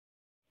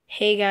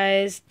Hey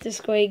guys,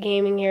 Disco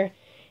Gaming here,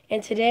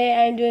 and today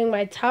I'm doing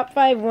my top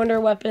 5 wonder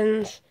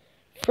weapons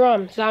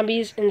from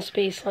Zombies in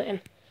Spaceland.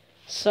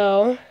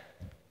 So,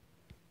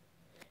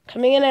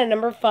 coming in at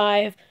number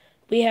 5,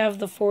 we have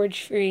the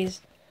Forge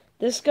Freeze.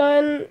 This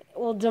gun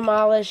will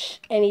demolish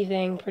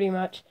anything, pretty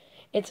much.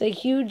 It's a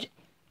huge,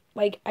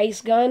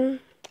 ice gun,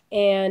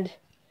 and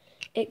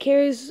it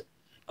carries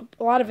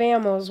a lot of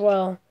ammo as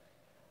well.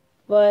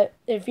 But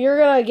if you're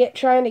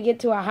trying to get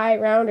to a high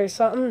round or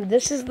something,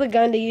 this is the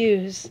gun to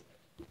use.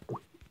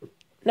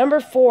 Number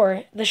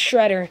 4, the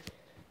Shredder.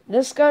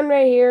 This gun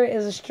right here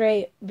is a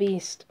straight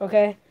beast,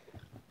 okay?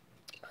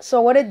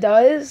 So what it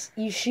does,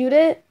 you shoot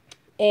it,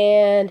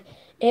 and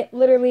it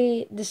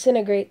literally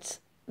disintegrates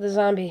the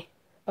zombie,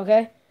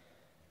 okay?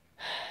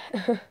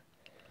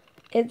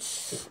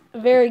 It's a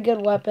very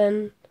good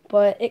weapon,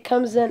 but it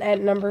comes in at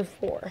number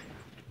 4.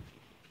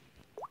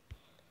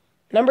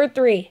 Number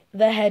 3,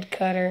 the Head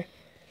Cutter.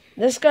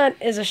 This gun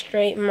is a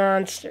straight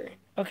monster,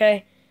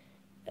 okay?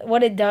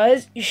 What it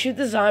does, you shoot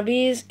the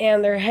zombies,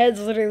 and their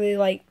heads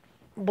literally,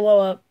 blow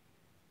up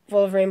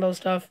full of rainbow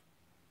stuff.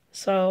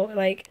 So,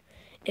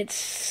 it's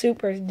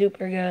super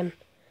duper good,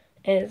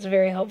 and it's a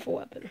very helpful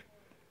weapon.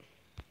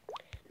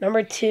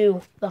 Number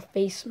 2, the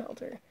Face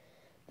Melter.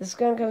 This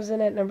gun comes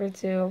in at number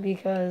 2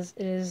 because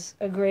it is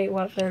a great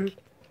weapon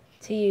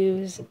to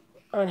use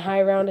on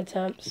high round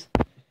attempts.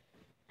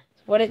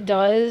 What it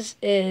does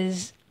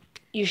is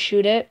you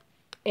shoot it,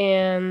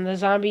 and the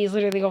zombies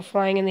literally go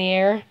flying in the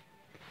air.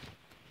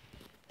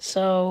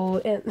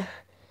 So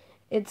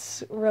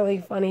it's really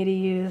funny to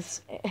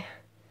use.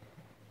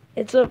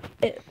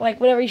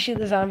 Whenever you shoot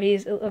the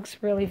zombies, it looks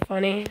really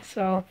funny.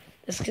 So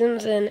this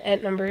comes in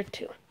at number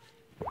 2.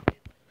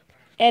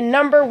 And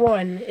number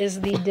 1 is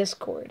the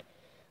Discord.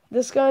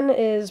 This gun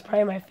is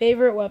probably my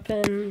favorite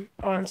weapon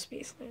on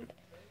Spaceland.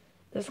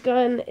 This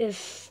gun is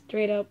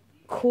straight up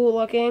cool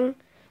looking,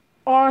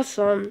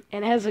 awesome,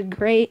 and it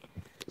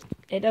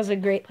does a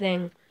great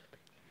thing.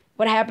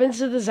 What happens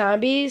to the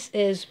zombies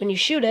is when you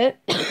shoot it,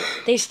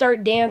 they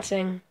start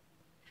dancing,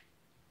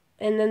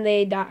 and then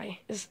they die.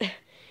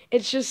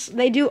 It's just,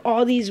 they do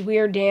all these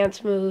weird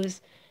dance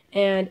moves,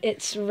 and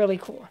it's really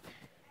cool.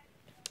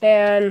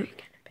 And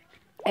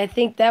I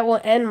think that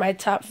will end my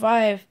top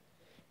 5.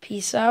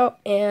 Peace out,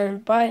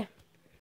 and bye.